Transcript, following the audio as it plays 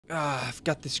I've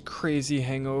got this crazy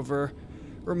hangover.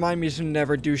 Remind me to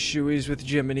never do shoeies with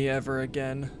Jiminy ever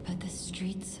again. But the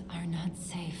streets are not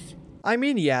safe. I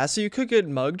mean, yeah, so you could get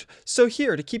mugged. So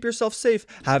here, to keep yourself safe,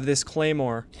 have this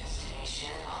claymore.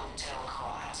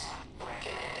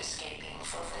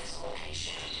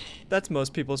 That's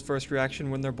most people's first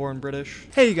reaction when they're born British.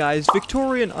 Hey guys,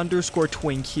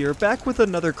 Victorian_Twink here, back with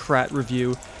another Krat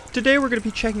review. Today we're going to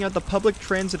be checking out the public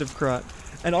transitive Krat.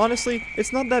 And honestly,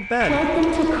 it's not that bad.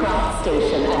 Welcome to Krat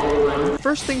Station, everyone.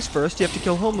 First things first, you have to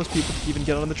kill homeless people to even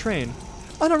get on the train.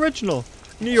 Unoriginal!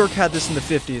 New York had this in the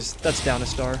 50s. That's down a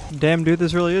star. Damn dude,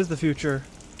 this really is the future.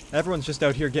 Everyone's just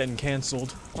out here getting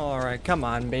cancelled. Alright, come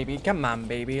on baby,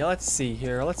 let's see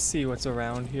here, let's see what's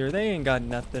around here. They ain't got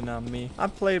nothing on me. I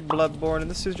played Bloodborne and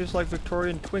this is just like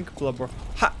Victorian Twink Bloodborne.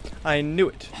 Ha! I knew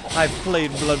it. I've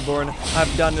played Bloodborne,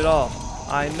 I've done it all.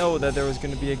 I know that there was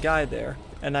gonna be a guy there.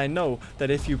 And I know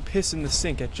that if you piss in the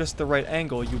sink at just the right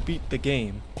angle, you beat the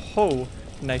game. Ho!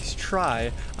 Nice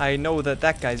try. I know that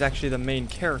that guy's actually the main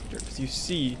character, because you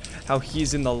see how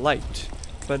he's in the light.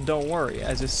 But don't worry,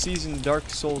 as a seasoned Dark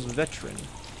Souls veteran,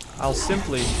 I'll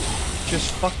simply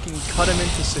just fucking cut him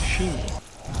into sashimi.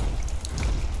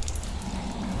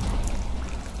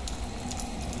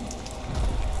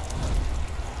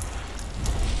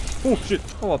 Oh shit.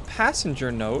 Oh, a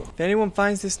passenger note. If anyone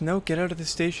finds this note, get out of the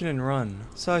station and run.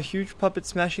 Saw a huge puppet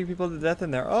smashing people to death in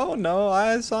there. Oh no,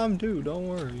 I saw him too, don't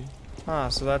worry. Ah,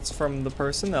 so that's from the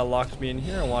person that locked me in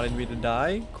here and wanted me to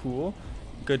die. Cool.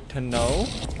 Good to know.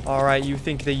 Alright, you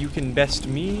think that you can best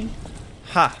me?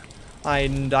 Ha! I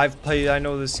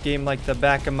know this game like the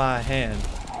back of my hand.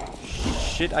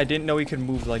 Shit, I didn't know he could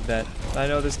move like that. I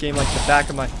know this game like the back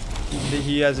of my...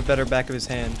 He has a better back of his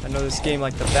hand. I know this game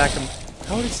like the back of...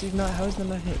 How is that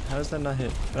not hit? How does that not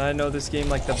hit? But I know this game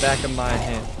like the back of my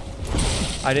hand.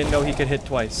 I didn't know he could hit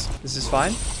twice. This is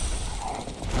fine?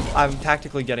 I'm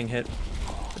tactically getting hit.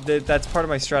 That's part of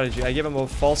my strategy. I give him a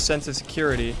false sense of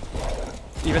security.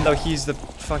 Even though he's the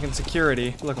fucking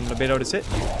security. Look, I'm gonna bait out his hit.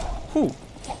 Whoo!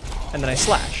 And then I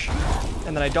slash.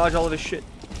 And then I dodge all of his shit.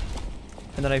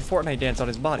 And then I Fortnite dance on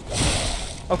his body.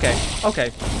 Okay,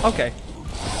 okay, okay.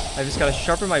 I just gotta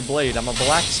sharpen my blade. I'm a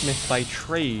blacksmith by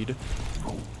trade.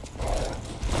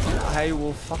 I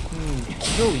will fucking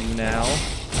kill you now.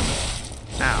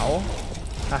 Ow.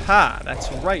 Haha, that's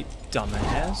right,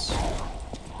 dumbass.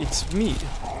 It's me,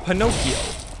 Pinocchio.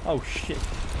 Oh shit.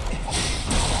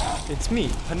 It's me,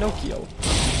 Pinocchio.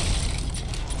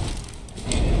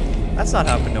 That's not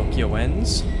how Pinocchio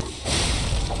ends.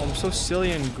 I'm so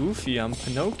silly and goofy. I'm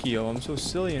Pinocchio. I'm so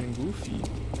silly and goofy.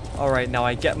 Alright, now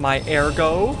I get my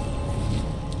ergo.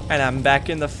 And I'm back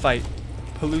in the fight.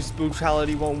 Police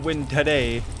brutality won't win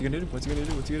today. What's he gonna do? What's he gonna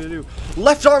do? What's he gonna do?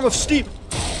 Left arm of steep!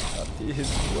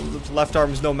 His left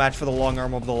arm is no match for the long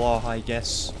arm of the law, I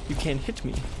guess. You can't hit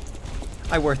me.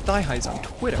 I wear thigh highs on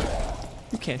Twitter.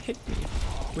 You can't hit me.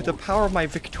 With the power of my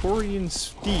Victorian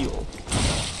steel.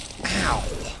 Ow!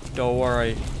 Don't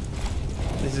worry.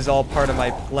 This is all part of my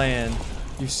plan.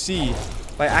 You see,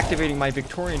 by activating my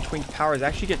Victorian Twink powers, I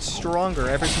actually get stronger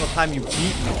every single time you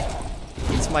beat me.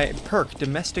 It's my perk,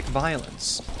 domestic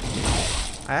violence.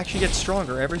 I actually get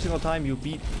stronger every single time you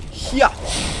beat me. Yeah!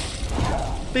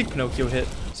 Big Pinocchio hit.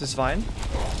 This is fine.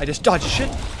 I just dodge shit.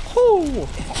 Whoo!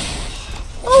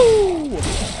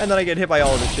 Oh! And then I get hit by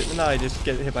all of this shit. And now I just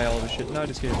get hit by all of this shit. Now I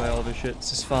just get hit by all of this shit.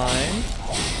 This is fine.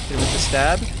 Hit with the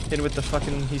stab. Hit with the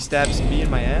fucking... He stabs me in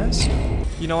my ass.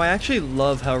 You know, I actually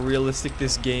love how realistic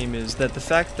this game is. That the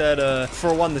fact that,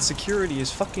 for one, the security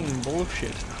is fucking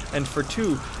bullshit. And for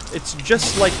two, it's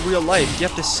just like real life. You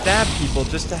have to stab people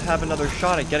just to have another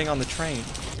shot at getting on the train.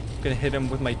 I'm gonna hit him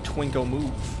with my Twinko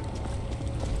move.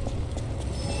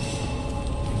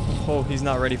 Oh, he's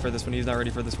not ready for this one. He's not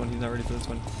ready for this one. He's not ready for this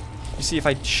one. You see, if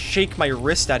I shake my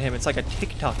wrist at him, it's like a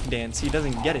TikTok dance. He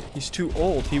doesn't get it. He's too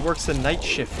old. He works the night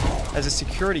shift as a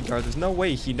security guard. There's no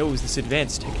way he knows this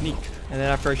advanced technique. And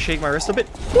then after I shake my wrist a bit,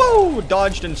 whoa!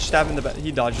 Dodged and stabbed in the back.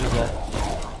 He dodged as well.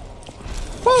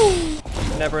 Whoa!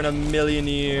 Never in a million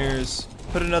years.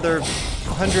 Put another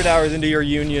 100 hours into your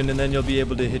union and then you'll be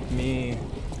able to hit me.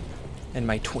 And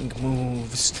my twink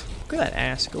moves. Look at that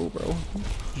ass go, bro.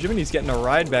 Jiminy's getting a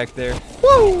ride back there.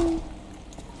 Woo!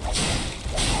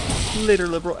 Later,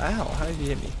 liberal. Ow, how did he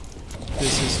hit me?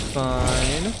 This is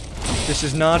fine. This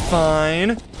is not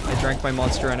fine. I drank my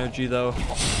monster energy, though.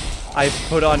 I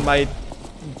put on my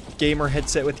gamer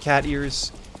headset with cat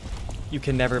ears. You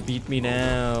can never beat me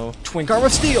now. Twink arm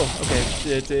of steel!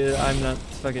 Okay, I'm not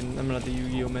the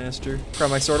Yu-Gi-Oh master.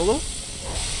 Grab my sword a little.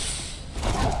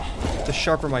 The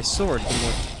sharper my sword, the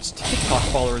more TikTok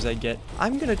followers I get.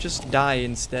 I'm gonna just die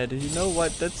instead. You know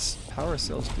what? That's power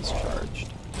cells discharged.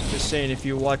 saying if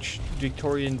you watch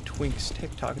Victorian Twink's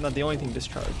TikTok. Not the only thing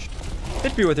discharged.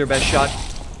 Hit me with your best shot.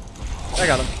 I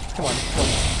got him. Come on. Come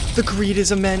on. The greed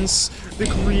is immense. The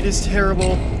greed is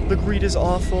terrible. The greed is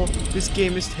awful. This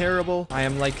game is terrible. I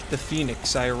am like the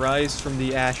phoenix. I rise from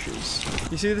the ashes.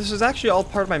 You see, this was actually all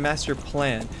part of my master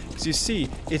plan. Because you see,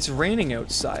 it's raining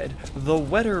outside. The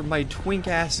wetter my twink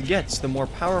ass gets, the more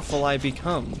powerful I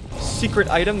become. Secret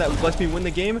item that lets me win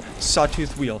the game?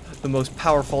 Sawtooth wheel. The most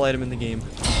powerful item in the game.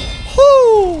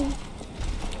 Whoo!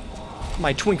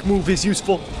 My twink move is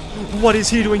useful. What is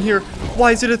he doing here?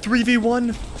 Why is it a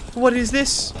 3v1? What is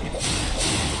this?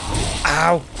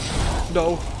 Ow.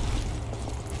 No.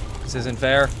 This isn't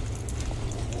fair.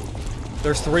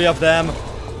 There's 3 of them.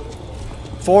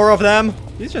 4 of them.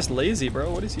 He's just lazy,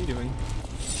 bro. What is he doing?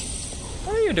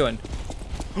 What are you doing?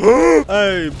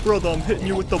 Hey, brother, I'm hitting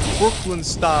you with the Brooklyn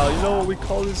style. You know what we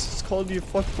call this? It's called you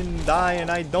fucking die and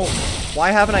I don't.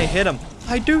 Why haven't I hit him?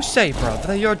 I do say, brother,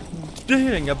 that you're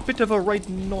doing a bit of a right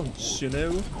nonce, you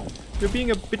know? You're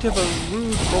being a bit of a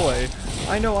rude boy.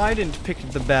 I know I didn't pick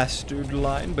the bastard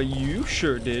line, but you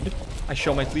sure did. I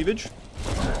show my cleavage.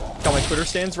 Got my Twitter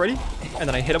stands ready. And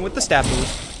then I hit him with the stab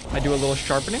move. I do a little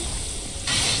sharpening.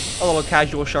 A little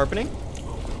casual sharpening.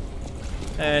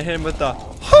 And I hit him with the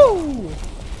whoo!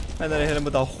 And then I hit him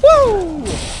with the whoo!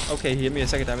 Okay, he hit me a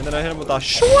second time. And then I hit him with the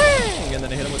swing! And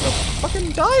then I hit him with the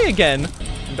fucking die again.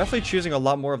 I'm definitely choosing a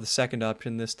lot more of the second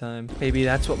option this time. Maybe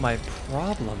that's what my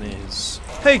problem is.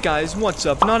 Hey guys, what's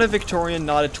up? Not a Victorian,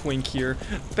 not a twink here.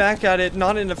 Back at it,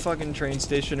 not in a fucking train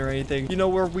station or anything. You know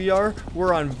where we are?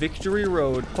 We're on Victory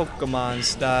Road, Pokemon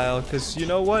style. Cause you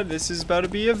know what? This is about to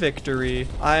be a victory.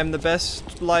 I am the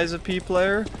best Liza P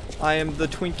player. I am the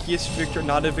twinkiest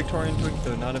not a Victorian twink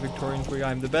though, not a Victorian twink.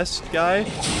 I'm the best guy.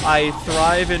 I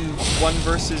thrive in 1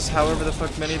 versus however the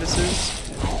fuck many this is.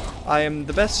 I am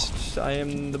the best. I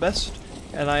am the best.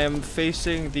 And I am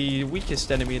facing the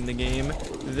weakest enemy in the game,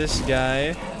 this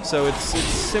guy. So it's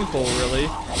simple, really.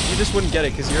 You just wouldn't get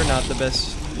it because you're not the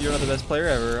best. You're not the best player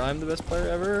ever. I'm the best player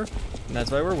ever, and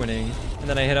that's why we're winning. And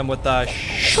then I hit him with the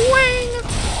swing.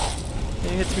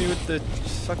 And he hits me with the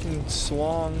fucking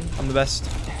swung. I'm the best.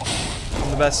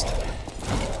 I'm the best.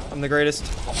 I'm the greatest.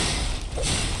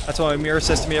 That's what my mirror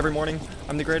says to me every morning.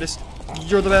 I'm the greatest.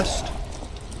 You're the best.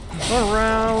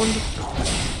 Around.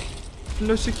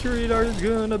 No security guard is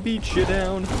gonna beat you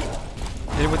down.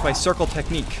 Hit him with my circle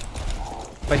technique.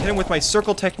 If I hit him with my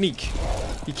circle technique,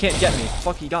 he can't get me.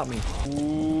 Fuck, he got me.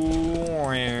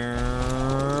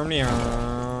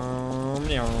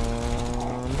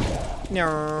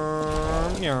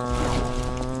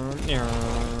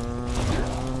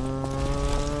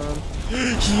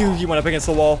 He went up against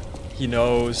the wall. He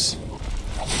knows.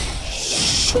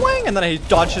 Swing! And then I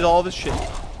dodged all of his shit.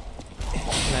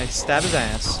 And I stab his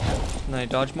ass. And then I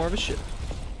dodge more of his shit.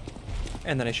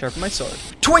 And then I sharpen my sword.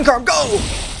 Twink arm, go!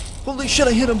 Holy shit,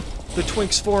 I hit him! The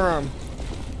Twink's forearm.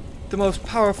 The most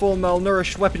powerful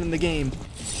malnourished weapon in the game.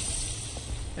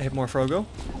 I hit more Frogo.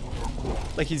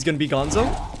 Like he's gonna be Gonzo.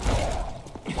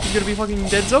 He's gonna be fucking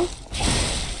Deadzo.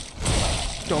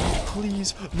 Don't,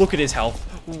 please. Look at his health.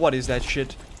 What is that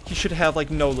shit? He should have like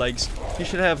no legs. He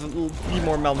should be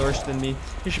more malnourished than me.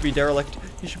 He should be derelict.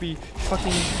 He should be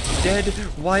fucking dead.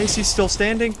 Why is he still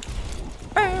standing?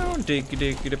 Bow, dig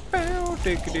dig bow,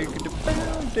 dig dig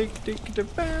bow, dig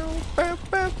dig bow, bow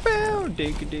bow bow,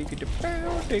 dig dig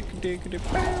bow, dig dig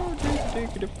bow,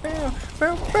 dig dig bow,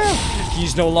 bow bow.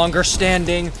 He's no longer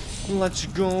standing. Let's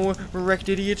go, wrecked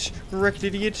idiot, wrecked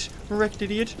idiot, wrecked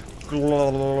idiot.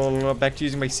 Back to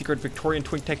using my secret Victorian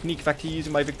Twink technique. Back to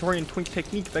using my Victorian Twink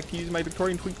technique. Back to using my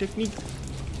Victorian Twink technique.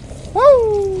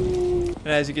 Woo! And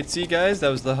as you can see, guys, that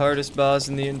was the hardest boss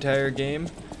in the entire game.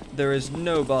 There is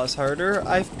no boss harder.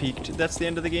 I've peaked. That's the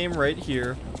end of the game right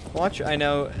here. Watch, I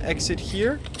now exit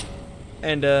here.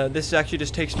 And this actually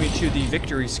just takes me to the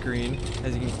victory screen,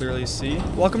 as you can clearly see.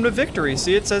 Welcome to victory.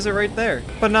 See, it says it right there.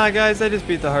 But nah, guys, I just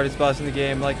beat the hardest boss in the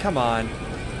game. Like, come on.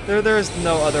 There is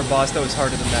no other boss that was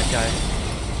harder than that guy.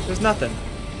 There's nothing.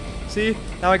 See,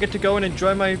 now I get to go and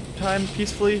enjoy my time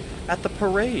peacefully at the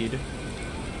parade.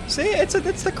 See, it's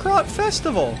the Crot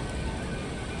Festival.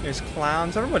 There's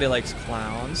clowns. Everybody likes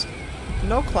clowns.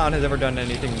 No clown has ever done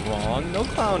anything wrong. No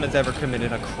clown has ever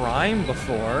committed a crime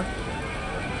before.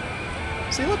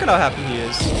 See, look at how happy he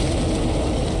is.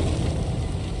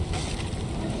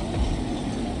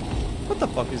 What the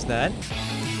fuck is that?